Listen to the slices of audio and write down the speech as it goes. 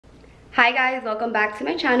Hi guys, welcome back to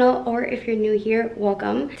my channel, or if you're new here,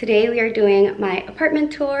 welcome. Today we are doing my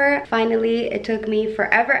apartment tour. Finally, it took me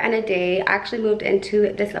forever and a day. I actually moved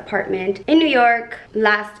into this apartment in New York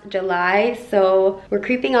last July, so we're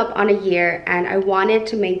creeping up on a year and I wanted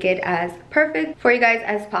to make it as perfect for you guys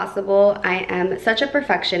as possible. I am such a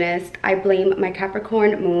perfectionist. I blame my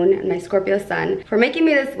Capricorn moon and my Scorpio sun for making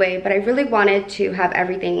me this way, but I really wanted to have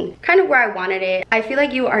everything kind of where I wanted it. I feel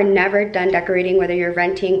like you are never done decorating, whether you're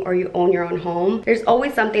renting or you own your own home. There's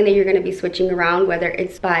always something that you're going to be switching around, whether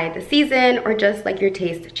it's by the season or just like your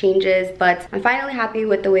taste changes. But I'm finally happy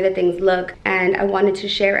with the way that things look, and I wanted to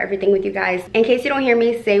share everything with you guys. In case you don't hear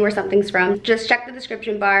me say where something's from, just check the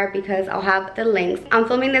description bar because I'll have the links. I'm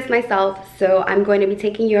filming this myself, so I'm going to be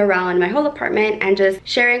taking you around my whole apartment and just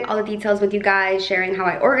sharing all the details with you guys, sharing how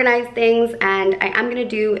I organize things, and I am going to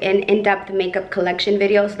do an in-depth makeup collection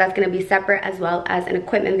video, so that's going to be separate, as well as an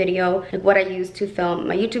equipment video, like what I use to film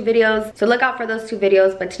my YouTube videos. So look out for those two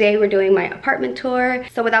videos, but today we're doing my apartment tour.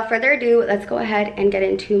 So without further ado, let's go ahead and get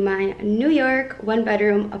into my New York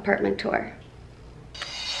one-bedroom apartment tour.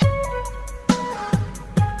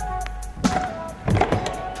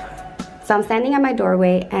 So I'm standing at my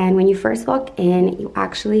doorway, and when you first walk in, you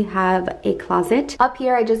actually have a closet. Up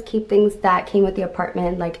here, I just keep things that came with the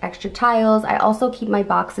apartment, like extra tiles. I also keep my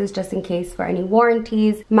boxes just in case for any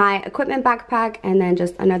warranties, my equipment backpack, and then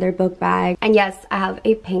just another book bag. And yes, I have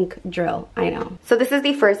a pink drill, I know. So this is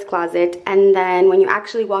the first closet, and then when you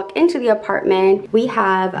actually walk into the apartment, we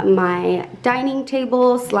have my dining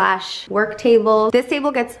table slash work table. This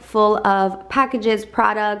table gets full of packages,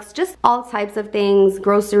 products, just all types of things,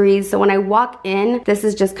 groceries. So when I walk in, this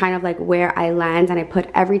is just kind of like where I land, and I put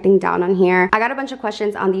everything down on here. I got a bunch of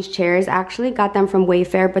questions on these chairs. I actually got them from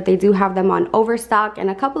Wayfair, but they do have them on Overstock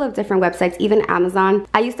and a couple of different websites, even Amazon.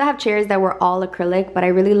 I used to have chairs that were all acrylic, but I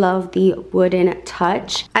really love the wooden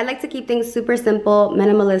touch. I like to keep things super simple,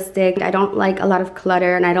 minimalistic. I don't like a lot of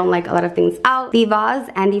clutter, and I don't like a lot of things out. The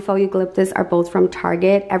vase and the faux eucalyptus are both from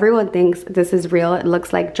Target. Everyone thinks this is real. It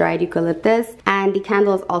looks like dried eucalyptus. And the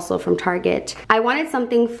candle is also from Target. I wanted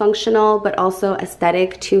something functional but also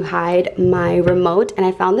aesthetic to hide my remote, and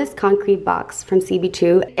I found this concrete box from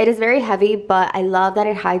CB2. It is very heavy, but I love that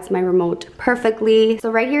it hides my remote perfectly.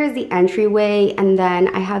 So right here is the entryway, and then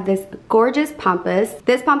I have this gorgeous pampas.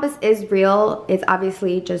 This pampas is real. It's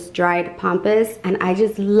obviously just dried pampas, and I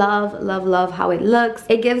just love how it looks.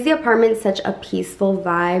 It gives the apartment such a peaceful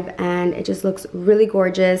vibe, and it just looks really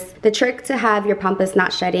gorgeous. The trick to have your pampas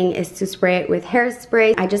not shedding is to spray it with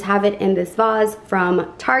hairspray. I just have it in this vase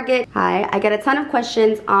from Target. Hi, I get a ton of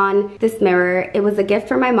questions on this mirror. It was a gift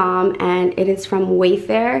from my mom, and it is from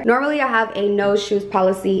Wayfair. Normally I have a no shoes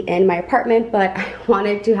policy in my apartment, but I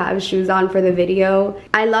wanted to have shoes on for the video.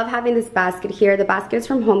 I love having this basket here. The basket is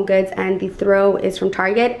from HomeGoods and the throw is from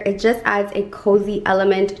Target. It just adds a cozy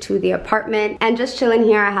element to the apartment. And just chilling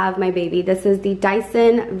here, I have my baby. This is the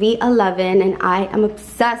Dyson V11, and I am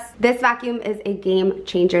obsessed. This vacuum is a game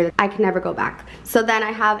changer. I can never go back. So then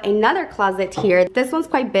I have another closet here. This one's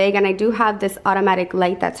quite big, and I do have this automatic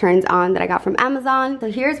light that turns on that I got from Amazon.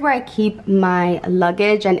 So here's where I keep my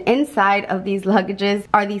luggage, and inside of these luggages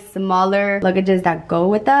are these smaller luggages that go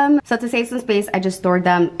with them. So to save some space, I just stored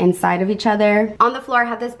them inside of each other. On the floor, I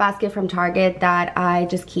have this basket from Target that I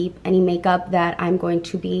just keep any makeup that I'm going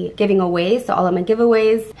to be giving away. So all of my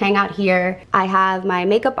giveaways hang out here. I have my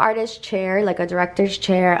makeup artist chair, like a director's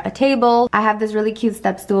chair, a table. I have this really cute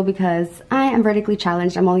step stool because I am vertically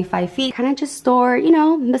challenged. I'm only 5 feet. Kind of just store, you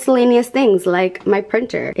know, miscellaneous things like my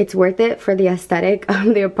printer. It's worth it for the aesthetic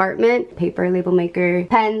of the apartment. Paper, label maker,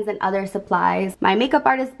 pens, and other supplies. My makeup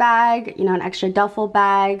artist bag, you know, an extra duffel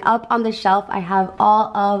bag. Up on the shelf, I have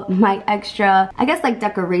all of my extra, I guess, like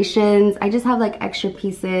decorations. I just have like extra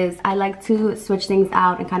pieces. I like to switch things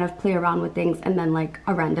out and kind of play around with things, and then like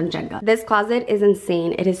a random Jenga. This closet is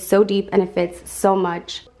insane. It is so deep and it fits so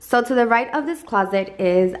much. So to the right of this closet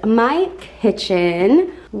is my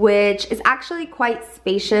kitchen, which is actually quite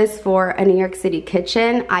spacious for a New York City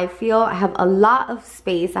kitchen. I feel I have a lot of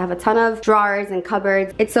space. I have a ton of drawers and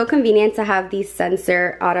cupboards. It's so convenient to have these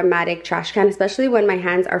sensor automatic trash can, especially when my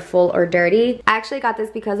hands are full or dirty. I actually got this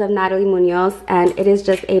because of Natalie Munoz, and it is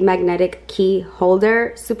just a magnetic key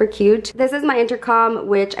holder. Super cute. This is my intercom,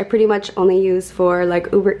 which I pretty much only use for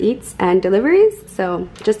like Uber Eats and deliveries. So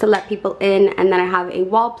just to let people in, and then I have a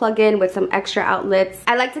wall plug-in with some extra outlets.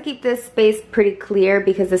 I like to keep this space pretty clear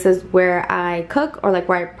because because this is where I cook or like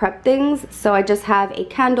where I prep things. So I just have a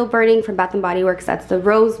candle burning from Bath & Body Works, that's the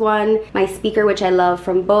rose one. My speaker, which I love,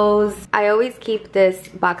 from Bose. I always keep this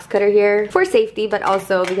box cutter here for safety, but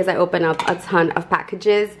also because I open up a ton of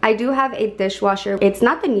packages. I do have a dishwasher. It's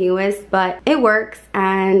not the newest, but it works,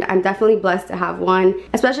 and I'm definitely blessed to have one,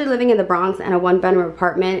 especially living in the Bronx and a 1-bedroom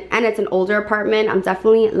apartment, and it's an older apartment. I'm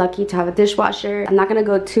definitely lucky to have a dishwasher. I'm not gonna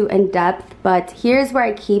go too in depth, but here's where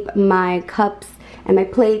I keep my cups and my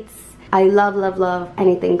plates. I love, love, love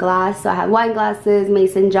anything glass. So I have wine glasses,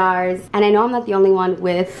 mason jars, and I know I'm not the only one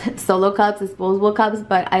with solo cups, disposable cups,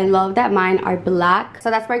 but I love that mine are black. So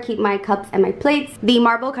that's where I keep my cups and my plates. The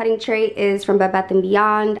marble cutting tray is from Bed Bath &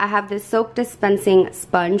 Beyond. I have this soap dispensing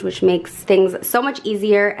sponge, which makes things so much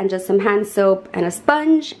easier, and just some hand soap and a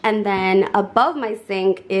sponge. And then above my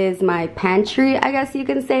sink is my pantry, I guess you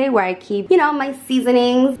can say, where I keep, you know, my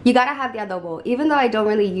seasonings. You gotta have the adobo. Even though I don't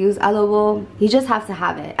really use adobo, you just have to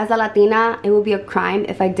have it. As a Latina, it would be a crime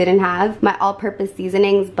if I didn't have my all-purpose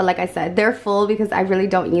seasonings, but like I said, they're full because I really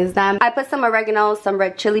don't use them. I put some oregano, some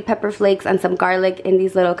red chili pepper flakes, and some garlic in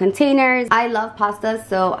these little containers. I love pasta,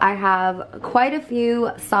 so I have quite a few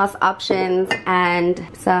sauce options and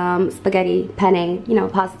some spaghetti penne, you know,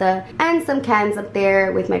 pasta, and some cans up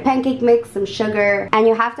there with my pancake mix, some sugar, and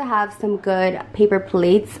you have to have some good paper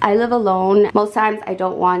plates. I live alone. Most times I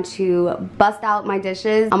don't want to bust out my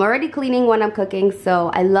dishes. I'm already cleaning when I'm cooking, so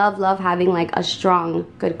I love having like a strong,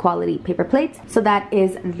 good quality paper plate. So that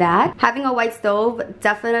is that. Having a white stove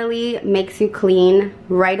definitely makes you clean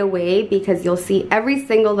right away because you'll see every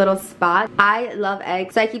single little spot. I love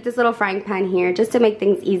eggs, so I keep this little frying pan here just to make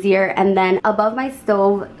things easier. And then above my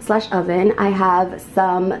stove slash oven, I have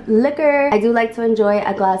some liquor. I do like to enjoy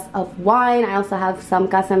a glass of wine. I also have some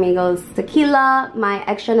Casamigos tequila, my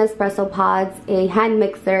extra Nespresso pods, a hand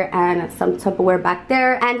mixer, and some Tupperware back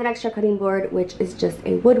there, and an extra cutting board, which is just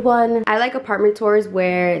a wood one. I like apartment tours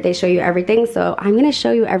where they show you everything, so I'm gonna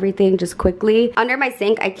show you everything just quickly. Under my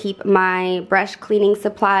sink, I keep my brush cleaning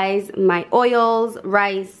supplies, my oils,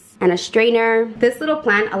 rice, and a strainer. This little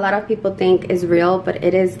plant, a lot of people think is real, but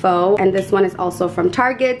it is faux, and this one is also from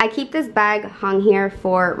Target. I keep this bag hung here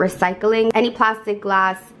for recycling. Any plastic,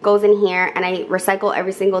 glass goes in here, and I recycle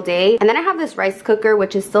every single day. And then I have this rice cooker,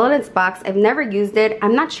 which is still in its box. I've never used it.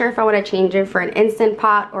 I'm not sure if I want to change it for an instant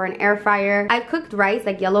pot or an air fryer. I've cooked rice,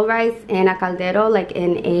 like yellow rice, in a caldero, like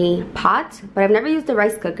in a pot, but I've never used a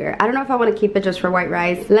rice cooker. I don't know if I want to keep it just for white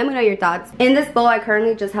rice. Let me know your thoughts. In this bowl, I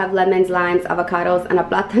currently just have lemons, limes, avocados, and a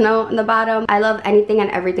plátano on the bottom. I love anything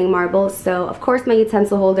and everything marble, so of course my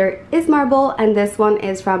utensil holder is marble, and this one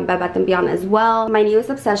is from Bed Bath & Beyond as well. My newest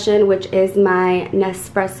obsession, which is my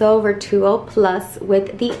Nespresso Vertuo Plus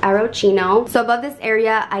with the Arancino. So above this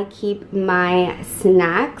area, I keep my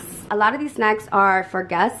snacks. A lot of these snacks are for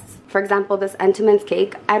guests. For example, this Entenmann's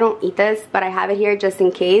cake. I don't eat this, but I have it here just in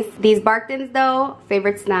case. These Barktons though,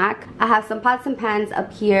 favorite snack. I have some pots and pans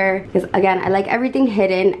up here because again, I like everything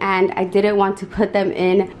hidden, and I didn't want to put them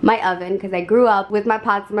in my oven because I grew up with my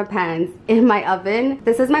pots and my pans in my oven.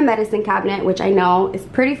 This is my medicine cabinet, which I know is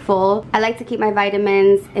pretty full. I like to keep my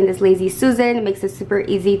vitamins in this Lazy Susan. It makes it super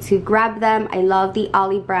easy to grab them. I love the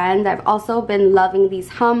Ollie brand. I've also been loving these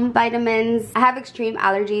Hum vitamins. I have extreme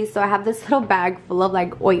allergies, so I have this little bag full of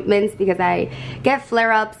like ointments because I get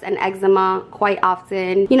flare-ups and eczema quite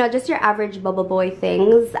often. You know, just your average bubble boy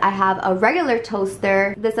things. I have a regular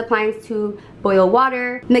toaster. This appliance to boil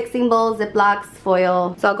water, mixing bowl, Ziplocs,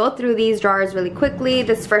 foil. So I'll go through these drawers really quickly.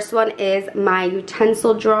 This first one is my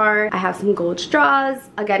utensil drawer. I have some gold straws.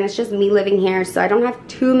 Again, it's just me living here, so I don't have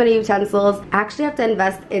too many utensils. I actually have to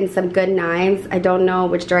invest in some good knives. I don't know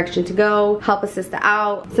which direction to go. Help a sister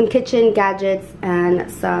out. Some kitchen gadgets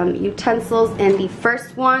and some utensils in the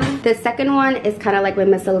first one. The second one is kind of like my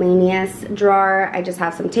miscellaneous drawer. I just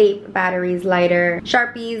have some tape, batteries, lighter,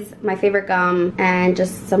 Sharpies, my favorite gum, and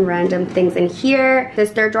just some random things in here.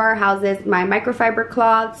 This third drawer houses my microfiber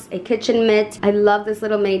cloths, a kitchen mitt. I love this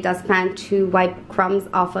little mini dustpan to wipe crumbs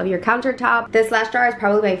off of your countertop. This last drawer is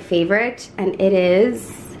probably my favorite, and it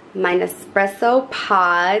is my Nespresso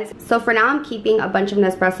pods. So for now, I'm keeping a bunch of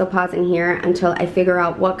Nespresso pods in here until I figure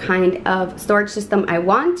out what kind of storage system I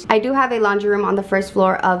want. I do have a laundry room on the first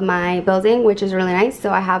floor of my building, which is really nice.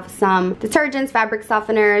 So I have some detergents, fabric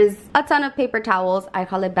softeners, a ton of paper towels, I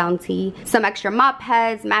call it Bounty, some extra mop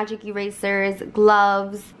heads, magic erasers,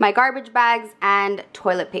 gloves, my garbage bags, and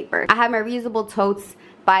toilet paper. I have my reusable totes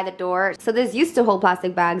by the door. So this used to hold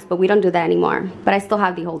plastic bags, but we don't do that anymore. But I still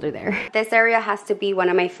have the holder there. This area has to be one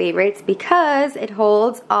of my favorites because it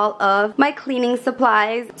holds all of my cleaning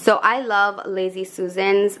supplies. So I love Lazy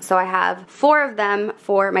Susans. So I have 4 of them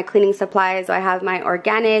for my cleaning supplies. So I have my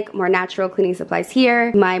organic, more natural cleaning supplies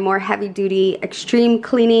here, my more heavy duty extreme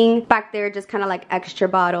cleaning back there, just kind of like extra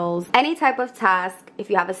bottles. Any type of task, if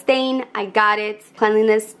you have a stain, I got it.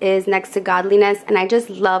 Cleanliness is next to godliness, and I just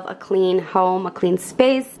love a clean home, a clean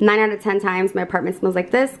space. 9 out of 10 times my apartment smells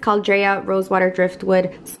like this Caldrea Rosewater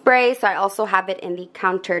Driftwood spray. So I also have it in the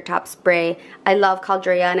countertop spray. I love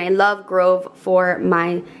Caldrea and I love Grove for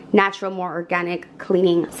my natural, more organic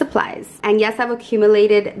cleaning supplies. And yes, I've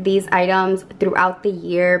accumulated these items throughout the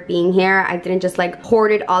year being here. I didn't just like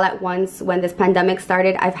hoard it all at once when this pandemic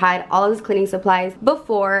started. I've had all of these cleaning supplies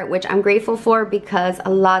before, which I'm grateful for because a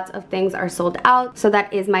lot of things are sold out. So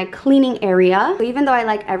that is my cleaning area. So even though I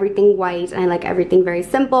like everything white and I like everything very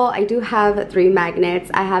simple, I do have 3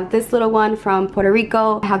 magnets. I have this little one from Puerto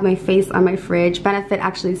Rico. I have my face on my fridge. Benefit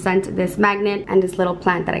actually sent this magnet and this little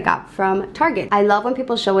plant that I got from Target. I love when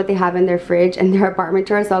people show what they have in their fridge and their apartment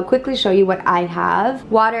tour, so I'll quickly show you what I have.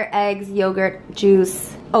 Water, eggs, yogurt,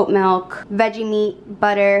 juice, oat milk, veggie meat,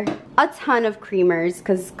 butter, a ton of creamers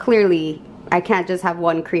because clearly I can't just have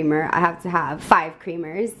 1 creamer. I have to have 5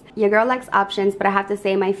 creamers. Your girl likes options, but I have to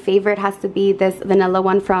say my favorite has to be this vanilla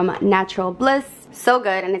one from Natural Bliss. So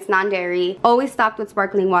good, and it's non-dairy. Always stocked with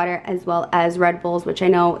sparkling water as well as Red Bulls, which I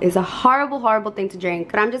know is a horrible thing to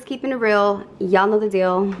drink, but I'm just keeping it real. Y'all know the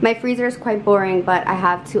deal. My freezer is quite boring, but I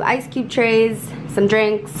have 2 ice cube trays, some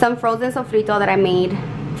drinks, some frozen sofrito that I made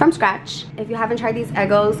from scratch. If you haven't tried these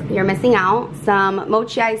Eggos, you're missing out. Some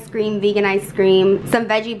mochi ice cream, vegan ice cream, some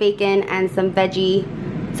veggie bacon, and some veggie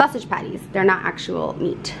sausage patties. They're not actual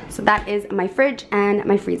meat. So that is my fridge and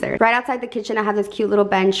my freezer. Right outside the kitchen, I have this cute little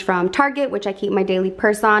bench from Target, which I keep my daily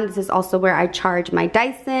purse on. This is also where I charge my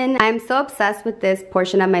Dyson. I'm so obsessed with this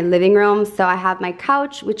portion of my living room. So I have my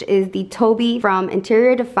couch, which is the Toby from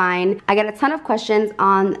Interior Define. I get a ton of questions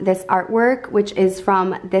on this artwork, which is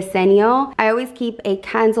from Desenio. I always keep a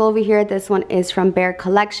candle over here. This one is from Bear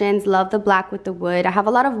Collections. Love the black with the wood. I have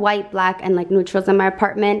a lot of white, black, and like neutrals in my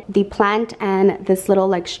apartment. The plant and this little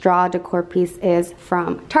like straw decor piece is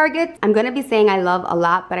from Target. I'm gonna be saying I love a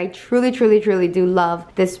lot, but I truly do love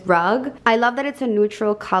this rug. I love that it's a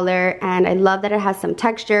neutral color, and I love that it has some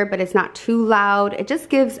texture, but it's not too loud. It just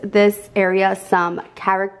gives this area some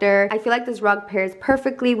character. I feel like this rug pairs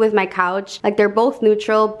perfectly with my couch. Like they're both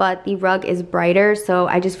neutral, but the rug is brighter, so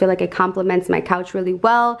I just feel like it complements my couch really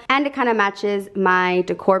well, and it kind of matches my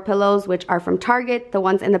decor pillows, which are from Target. The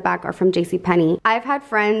ones in the back are from JCPenney. I've had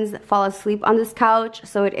friends fall asleep on this couch,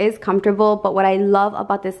 so it is comfortable, but what I love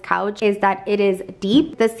about this couch is that it is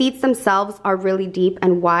deep. The seats themselves are really deep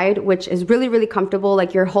and wide, which is really comfortable.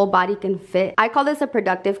 Like your whole body can fit. I call this a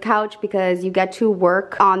productive couch because you get to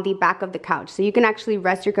work on the back of the couch, so you can actually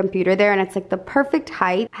rest your computer there, and it's like the perfect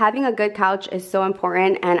height. Having a good couch is so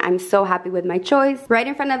important, and I'm so happy with my choice. Right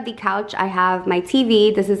in front of the couch, I have my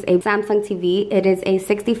TV. This is a Samsung TV. It is a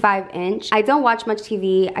 65-inch. I don't watch much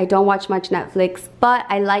TV. I don't watch much Netflix, but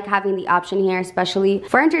I like having the option here, especially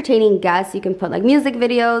for entertaining guests. You can put like music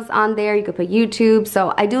videos on there, you could put YouTube.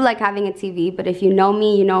 So I do like having a TV, but if you know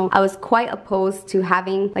me, you know I was quite opposed to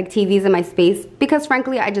having like TVs in my space because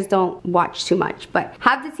frankly I just don't watch too much. But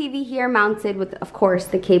have the TV here mounted with, of course,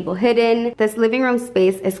 the cable hidden. This living room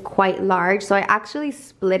space is quite large, so I actually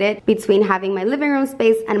split it between having my living room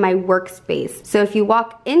space and my workspace. So if you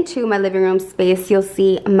walk into my living room space, you'll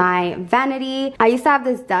see my vanity. I used to have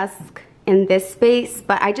this desk in this space,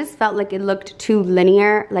 but I just felt like it looked too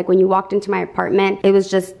linear. Like when you walked into my apartment, it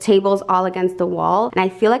was just tables all against the wall, and I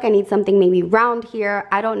feel like I need something maybe round here.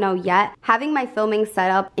 I don't know yet. Having my filming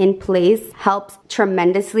setup in place helps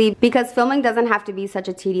tremendously because filming doesn't have to be such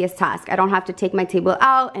a tedious task. I don't have to take my table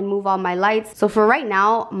out and move all my lights. So for right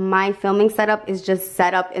now, my filming setup is just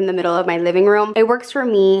set up in the middle of my living room. It works for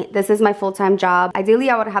me. This is my full-time job.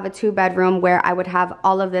 Ideally, I would have a 2-bedroom where I would have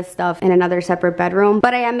all of this stuff in another separate bedroom,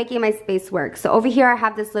 but I am making my space work. So over here I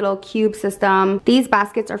have this little cube system. These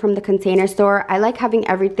baskets are from the Container Store. I like having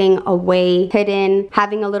everything away, hidden,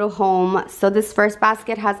 having a little home. So this first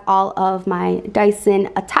basket has all of my Dyson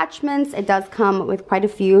attachments. It does come with quite a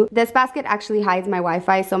few. This basket actually hides my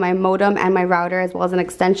Wi-Fi, so my modem and my router as well as an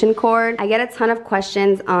extension cord. I get a ton of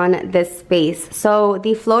questions on this space. So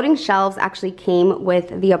the floating shelves actually came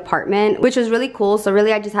with the apartment, which was really cool. So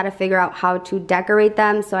really I just had to figure out how to decorate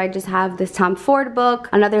them. So I just have this Tom Ford book,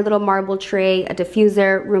 another little marble marble tray, a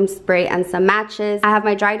diffuser, room spray, and some matches. I have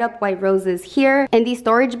my dried up white roses here. In these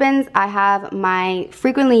storage bins, I have my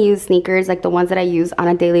frequently used sneakers, like the ones that I use on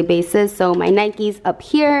a daily basis. So my Nikes up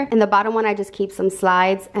here. In the bottom one, I just keep some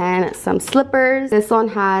slides and some slippers. This one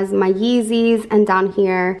has my Yeezys, and down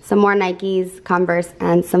here, some more Nikes, Converse,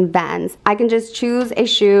 and some Vans. I can just choose a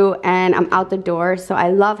shoe and I'm out the door. So I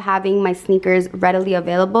love having my sneakers readily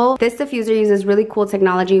available. This diffuser uses really cool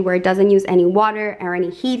technology where it doesn't use any water or any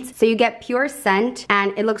heat. So you get pure scent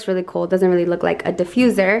and it looks really cool. It doesn't really look like a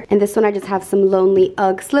diffuser. And this one, I just have some Lonely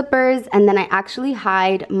Ugg slippers, and then I actually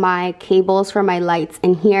hide my cables for my lights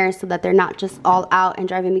in here so that they're not just all out and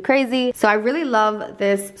driving me crazy. So I really love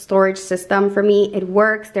this storage system. For me, it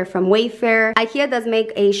works. They're from Wayfair. IKEA does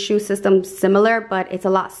make a shoe system similar, but it's a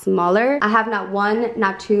lot smaller. I have not one,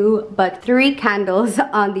 not two, but 3 candles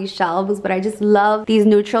on these shelves, but I just love these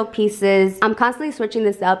neutral pieces. I'm constantly switching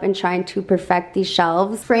this up and trying to perfect these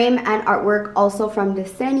shelves. Frame and artwork also from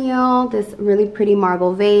Desenio, this really pretty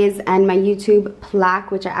marble vase, and my YouTube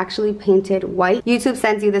plaque, which I actually painted white. YouTube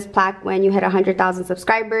sends you this plaque when you hit 100,000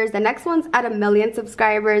 subscribers. The next one's at 1 million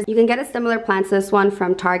subscribers. You can get a similar plant to this one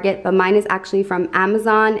from Target, but mine is actually from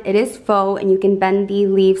Amazon. It is faux and you can bend the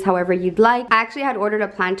leaves however you'd like. I actually had ordered a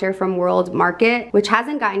planter from World Market, which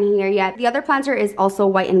hasn't gotten here yet. The other planter is also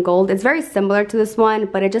white and gold. It's very similar to this one,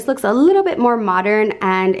 but it just looks a little bit more modern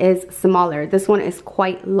and is smaller. This one is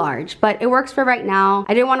quite large, but it works for right now.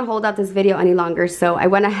 I didn't want to hold out this video any longer, so I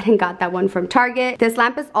went ahead and got that one from Target. This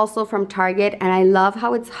lamp is also from Target, and I love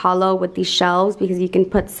how it's hollow with these shelves because you can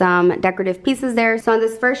put some decorative pieces there. So on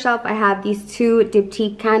this first shelf, I have these 2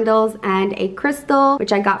 diptyque candles and a crystal,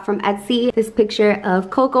 which I got from Etsy. This picture of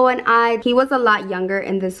Coco and I. He was a lot younger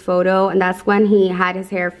in this photo, and that's when he had his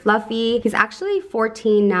hair fluffy. He's actually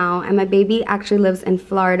 14 now, and my baby actually lives in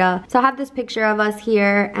Florida. So I have this picture of us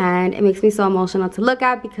here, and it makes me so emotional to look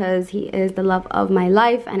at because he is the love of my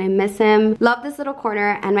life and I miss him. Love this little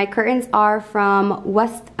corner, and my curtains are from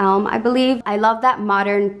West Elm, I believe. I love that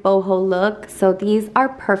modern boho look, so these are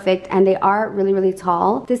perfect and they are really, really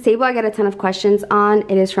tall. This table I get a ton of questions on.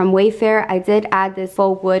 It is from Wayfair. I did add this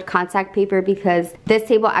faux wood contact paper because this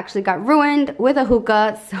table actually got ruined with a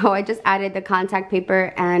hookah, so I just added the contact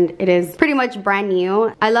paper and it is pretty much brand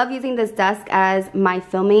new. I love using this desk as my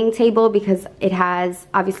filming table because it has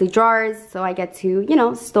obviously drawers, so I get to, you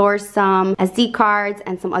know, store some SD cards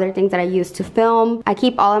and some other things that I use to film. I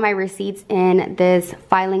keep all of my receipts in this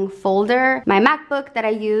filing folder. My MacBook that I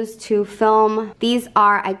use to film, these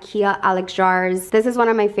are IKEA Alex jars. This is one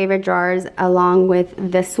of my favorite jars along with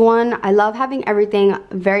this one. I love having everything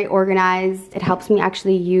very organized. It helps me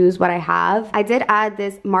actually use what I have. I did add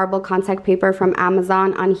this marble contact paper from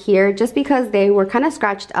Amazon on here just because they were kind of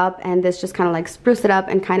scratched up, and this just kind of like spruced it up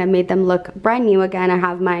and kind of made them look brand new again. I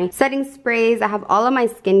have my setting sprays. I have all of my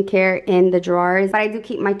skincare in the drawers, but I do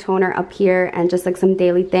keep my toner up here and just like some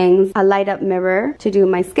daily things. A light up mirror to do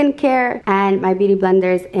my skincare, and my beauty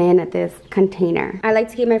blenders in this container. I like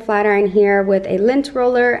to keep my flat iron here with a lint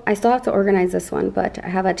roller. I still have to organize this one, but I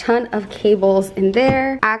have a ton of cables in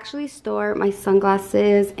there. I actually store my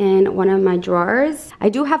sunglasses in one of my drawers. I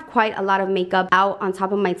do have quite a lot of makeup out on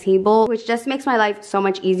top of my table, which just makes my life so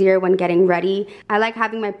much easier when getting ready. I like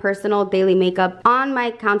having my personal daily makeup on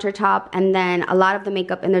my countertop, and then a lot of the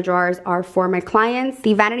makeup in the drawers are for my clients.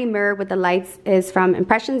 The vanity mirror with the lights is from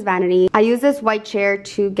Impressions Vanity. I use this white chair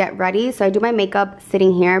to get ready, so I do my makeup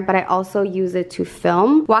sitting here, but I also use it to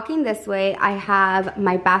film. Walking this way, I have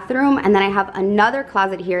my bathroom, and then I have another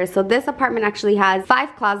closet here. So this apartment actually has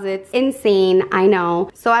 5 closets. Insane, I know.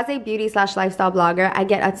 So as a beauty/lifestyle blogger, I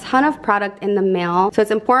get a ton of product in the mail, so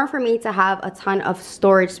it's important for me to have a ton of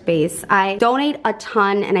storage space. I donate a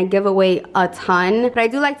ton and I give away a ton, but I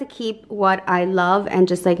do like to keep what I love and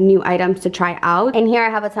just like new items to try out. In here I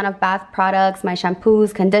have a ton of bath products, my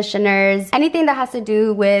shampoos, conditioners, anything that has to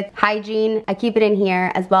do with hygiene. I keep it in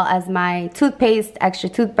here, as well as my toothpaste, extra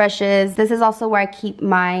toothbrushes. This is also where I keep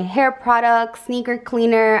my hair products, sneaker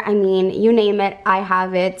cleaner, I mean, you name it, I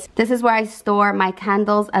have it. This is where I store my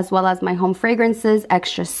candles as well as my home fragrances,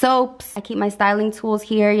 extra soaps. I keep my styling tools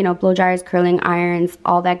here, you know, blow dryers, curling irons,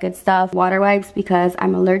 all that good stuff. Water wipes because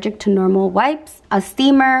I'm allergic to normal wipes. A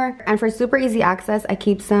steamer, and for super easy access, I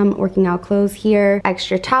keep some working out clothes here,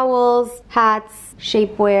 extra towels, hats,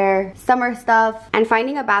 shapewear, summer stuff. And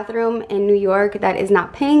finding a bathroom in New York that is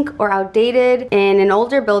not pink or outdated in an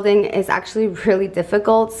older building is actually really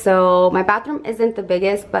difficult. So my bathroom isn't the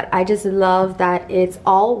biggest, but I just love that it's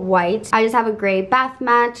all white. I just have a gray bath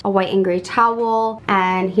mat, a white and gray towel,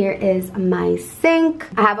 and here is my sink.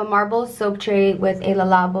 I have a marble soap tray with a Le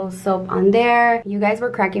Labo soap on there. You guys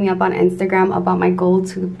were cracking me up on Instagram about my gold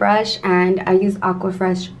toothbrush, and I use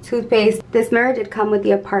Aquafresh toothpaste. This mirror did come with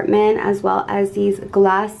the apartment, as well as these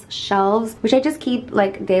glass shelves, which I just keep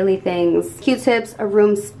like daily things. Q-tips, a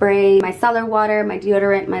room spray, my cellar water, my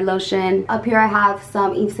deodorant, my lotion. Up here I have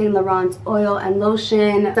some Yves Saint Laurent oil and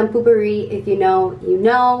lotion, some Poopery, if you know, you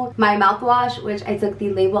know. My mouthwash, which I took the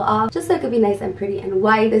label off just so it could be nice and pretty and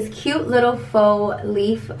white. This cute little faux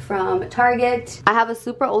leaf from Target. I have a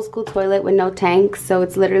super old school toilet with no tank, so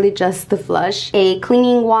it's literally just the flush. A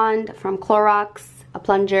cleaning wand from Clorox, a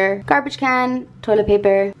plunger, garbage can, toilet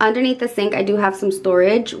paper. Underneath the sink I do have some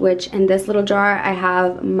storage, which in this little jar I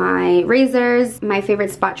have my razors, my favorite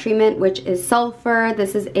spot treatment, which is sulfur.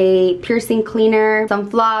 This is a piercing cleaner, some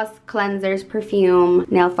floss, cleansers, perfume,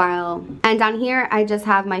 nail file. And down here I just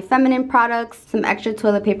have my feminine products, some extra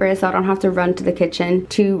toilet paper so I don't have to run to the kitchen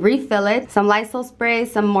to refill it, some Lysol spray,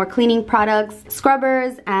 some more cleaning products,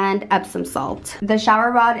 scrubbers, and Epsom salt. The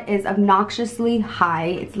shower rod is obnoxiously high.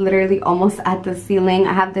 It's literally almost at the ceiling.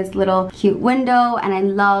 I have this little cute window and I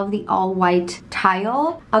love the all white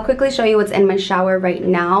tile. I'll quickly show you what's in my shower right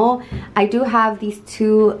now. I do have these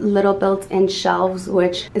two little built-in shelves,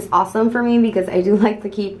 which is awesome for me because I do like to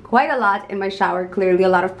keep quite a lot in my shower. Clearly a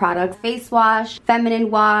lot of products. Face wash,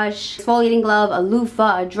 feminine wash, exfoliating glove, a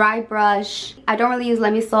loofah, a dry brush. I don't really use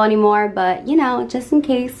Lemisol anymore, but you know, just in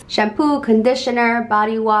case. Shampoo, conditioner,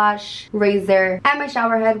 body wash, razor, and my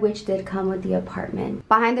shower head, which did come with the apartment.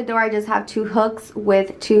 Behind the door I just have two hooks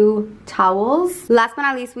with two towels. Last but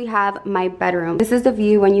not least, we have my bedroom. This is the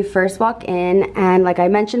view when you first walk in, and like I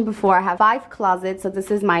mentioned before, I have 5 closets, so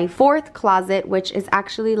this is my 4th closet, which is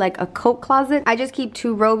actually like a coat closet. I just keep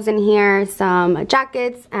 2 robes in here, some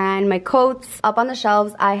jackets, and my coats. Up on the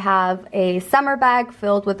shelves I have a summer bag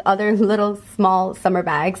filled with other little small summer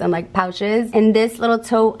bags and like pouches. In this little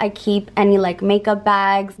tote I keep any like makeup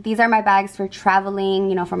bags. These are my bags for traveling,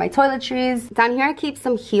 you know, for my toiletries. Down here I keep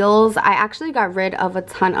some heels. I actually got rid of a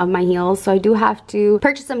ton of my heels, so I do have to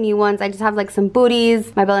purchase some new ones. I just have like some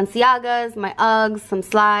booties, my Balenciagas, my Uggs, some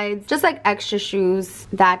slides, just like extra shoes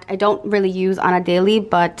that I don't really use on a daily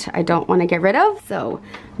but I don't want to get rid of. So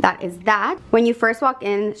that is that. When you first walk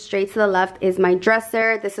in, straight to the left is my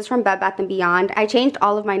dresser. This is from Bed Bath & Beyond. I changed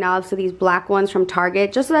all of my knobs to these black ones from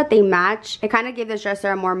Target just so that they match. It kind of gave this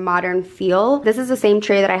dresser a more modern feel. This is the same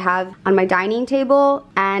tray that I have on my dining table,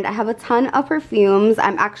 and I have a ton of perfumes.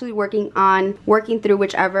 I'm actually working through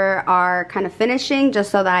whichever are kind of finishing just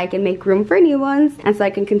so that I can make room for new ones and so I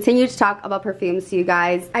can continue to talk about perfumes to you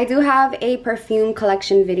guys. I do have a perfume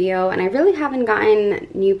collection video and I really haven't gotten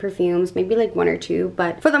new perfumes, maybe like 1 or 2,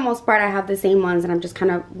 but for the most part I have the same ones and I'm just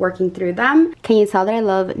kind of working through them. Can you tell that I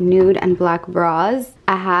love nude and black bras?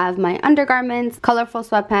 I have my undergarments, colorful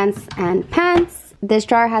sweatpants, and pants. This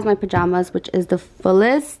drawer has my pajamas, which is the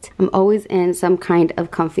fullest. I'm always in some kind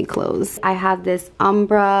of comfy clothes. I have this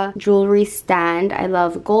Umbra jewelry stand. I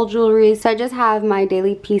love gold jewelry, so I just have my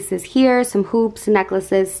daily pieces here, some hoops,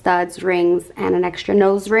 necklaces, studs, rings, and an extra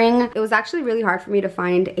nose ring. It was actually really hard for me to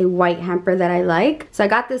find a white hamper that I like, so I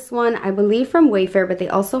got this one, I believe from Wayfair, but they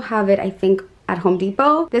also have it, I think, at Home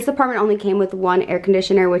Depot. This apartment only came with 1 air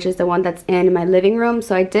conditioner, which is the one that's in my living room,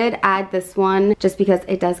 so I did add this one just because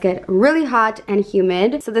it does get really hot and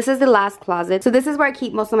humid. So this is the last closet. So this is where I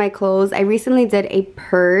keep most of my clothes. I recently did a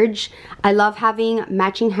purge. I love having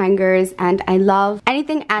matching hangers and I love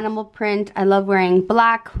anything animal print. I love wearing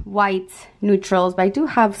black, white, neutrals, but I do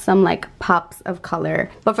have some like pops of color,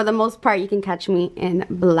 but for the most part you can catch me in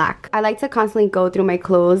black. I like to constantly go through my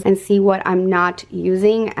clothes and see what I'm not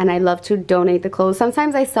using, and I love to donate the clothes.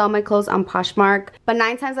 Sometimes I sell my clothes on Poshmark, but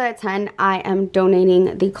 9 times out of 10 I am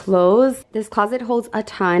donating the clothes. This closet holds a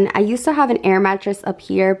ton. I used to have an air mattress up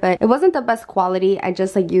here, but it wasn't the best quality. I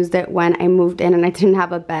just like used it when I moved in and I didn't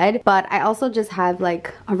have a bed, but I also just have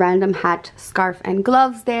like a random hat, scarf, and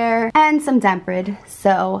gloves there, and some damp rid.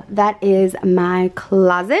 So that is my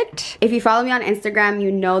closet. If you follow me on Instagram,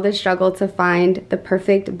 you know the struggle to find the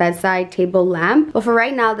perfect bedside table lamp, but for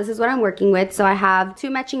right now this is what I'm working with. So I have 2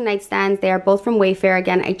 matching nightstands. They are both from Wayfair.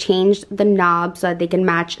 Again, I changed the knob so that they can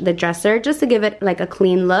match the dresser just to give it like a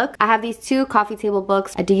clean look. I have these 2 coffee table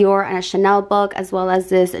books, a Dior and a Chanel book, as well as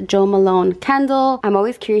this Jo Malone candle. I'm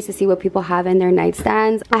always curious to see what people have in their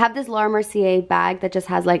nightstands. I have this Laura Mercier bag that just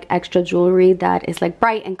has like extra jewelry that is like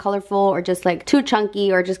bright and colorful, or just like too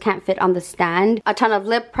chunky, or just can't fit on the the stand. A ton of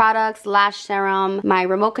lip products, lash serum, my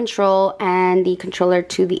remote control, and the controller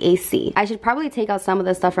to the AC. I should probably take out some of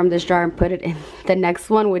the stuff from this jar and put it in the next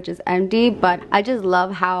one, which is empty, but I just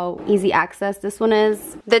love how easy access this one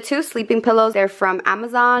is. The two sleeping pillows, they're from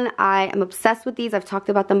Amazon. I am obsessed with these. I've talked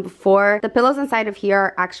about them before. The pillows inside of here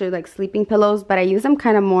are actually like sleeping pillows, but I use them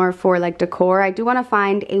kind of more for like decor. I do want to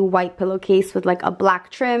find a white pillowcase with like a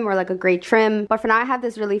black trim or like a gray trim, but for now I have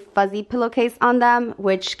this really fuzzy pillowcase on them,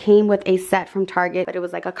 which came with a set from Target, but it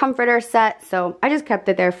was like a comforter set, so I just kept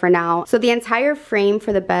it there for now. So the entire frame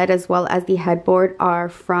for the bed as well as the headboard are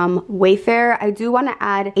from Wayfair. I do want to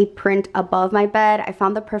add a print above my bed. I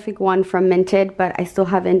found the perfect one from Minted, but I still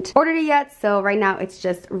haven't ordered it yet, so right now it's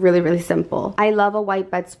just really simple. I love a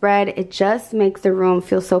white bedspread. It just makes the room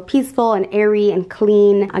feel so peaceful and airy and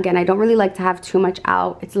clean. Again, I don't really like to have too much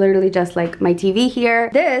out. It's literally just like my TV here.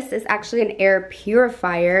 This is actually an air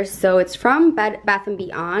purifier, so it's from Bed Bath &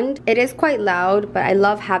 Beyond. It is quite loud, but I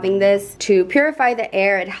love having this to purify the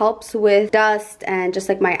air. It helps with dust and just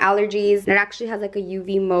like my allergies. And it actually has like a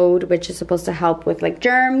UV mode, which is supposed to help with like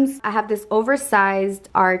germs. I have this oversized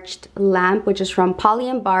arched lamp, which is from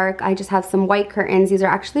Polly & Bark. I just have some white curtains. These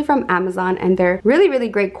are actually from Amazon, and they're really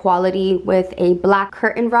great quality with a black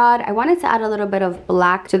curtain rod. I wanted to add a little bit of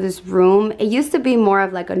black to this room. It used to be more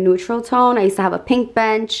of like a neutral tone. I used to have a pink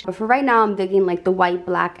bench, but for right now I'm digging like the white,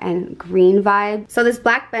 black, and green vibe. So this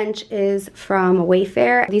black bench is from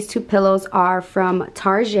Wayfair. These two pillows are from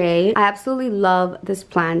Target. I absolutely love this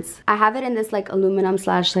plant. I have it in this like aluminum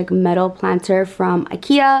slash like metal planter from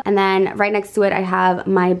IKEA, and then right next to it I have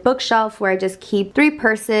my bookshelf where I just keep 3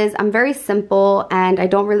 purses. I'm very simple and I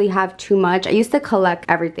don't really have too much. I used to collect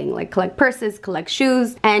everything, like collect purses, collect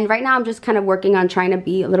shoes, and right now I'm just kind of working on trying to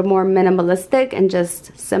be a little more minimalistic and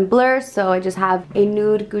just simpler. So I just have a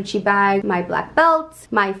nude Gucci bag, my black belt,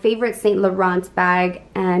 my favorite Saint Laurent bag,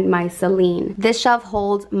 and my Celine. This shelf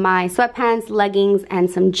holds my sweatpants, leggings, and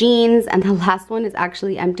some jeans, and the last one is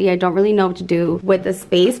actually empty. I don't really know what to do with the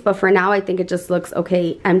space, but for now I think it just looks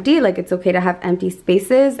okay empty. Like it's okay to have empty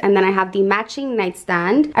spaces. And then I have the matching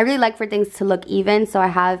nightstand. I really like for things to look even, so I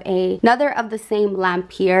have another of the same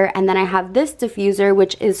lamp here, and then I have this diffuser,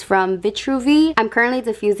 which is from Vitruvi. I'm currently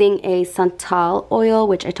diffusing a santal oil,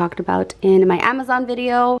 which I talked about in my Amazon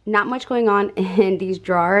video. Not much going on in these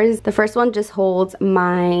drawers. The first one just holds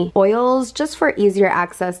my oils just for easier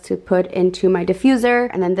access to put into my diffuser,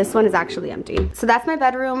 and then this one is actually empty. So that's my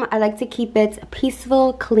bedroom. I like to keep it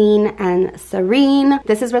peaceful, clean, and serene.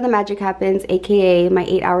 This is where the magic happens, aka my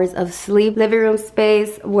 8 hours of sleep, living room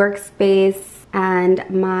space, workspace, and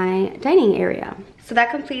my dining area. So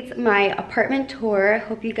that completes my apartment tour.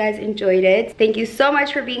 Hope you guys enjoyed it. Thank you so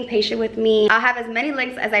much for being patient with me. I'll have as many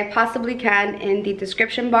links as I possibly can in the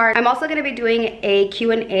description bar. I'm also gonna be doing a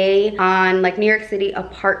Q&A on like New York City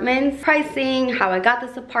apartments, pricing, how I got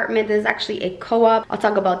this apartment. This is actually a co-op. I'll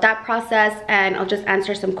talk about that process, and I'll just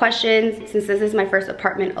answer some questions. Since this is my first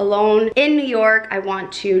apartment alone in New York, I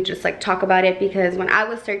want to just like talk about it, because when I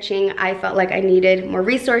was searching, I felt like I needed more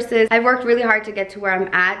resources. I've worked really hard to get to where I'm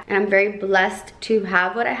at, and I'm very blessed to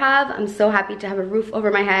have what I have. I'm so happy to have a roof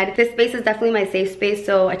over my head. This space is definitely my safe space,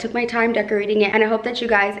 so I took my time decorating it, and I hope that you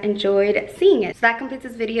guys enjoyed seeing it. So that completes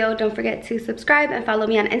this video. Don't forget to subscribe and follow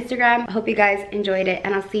me on Instagram. I hope you guys enjoyed it,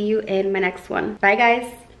 and I'll see you in my next one. Bye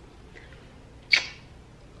guys.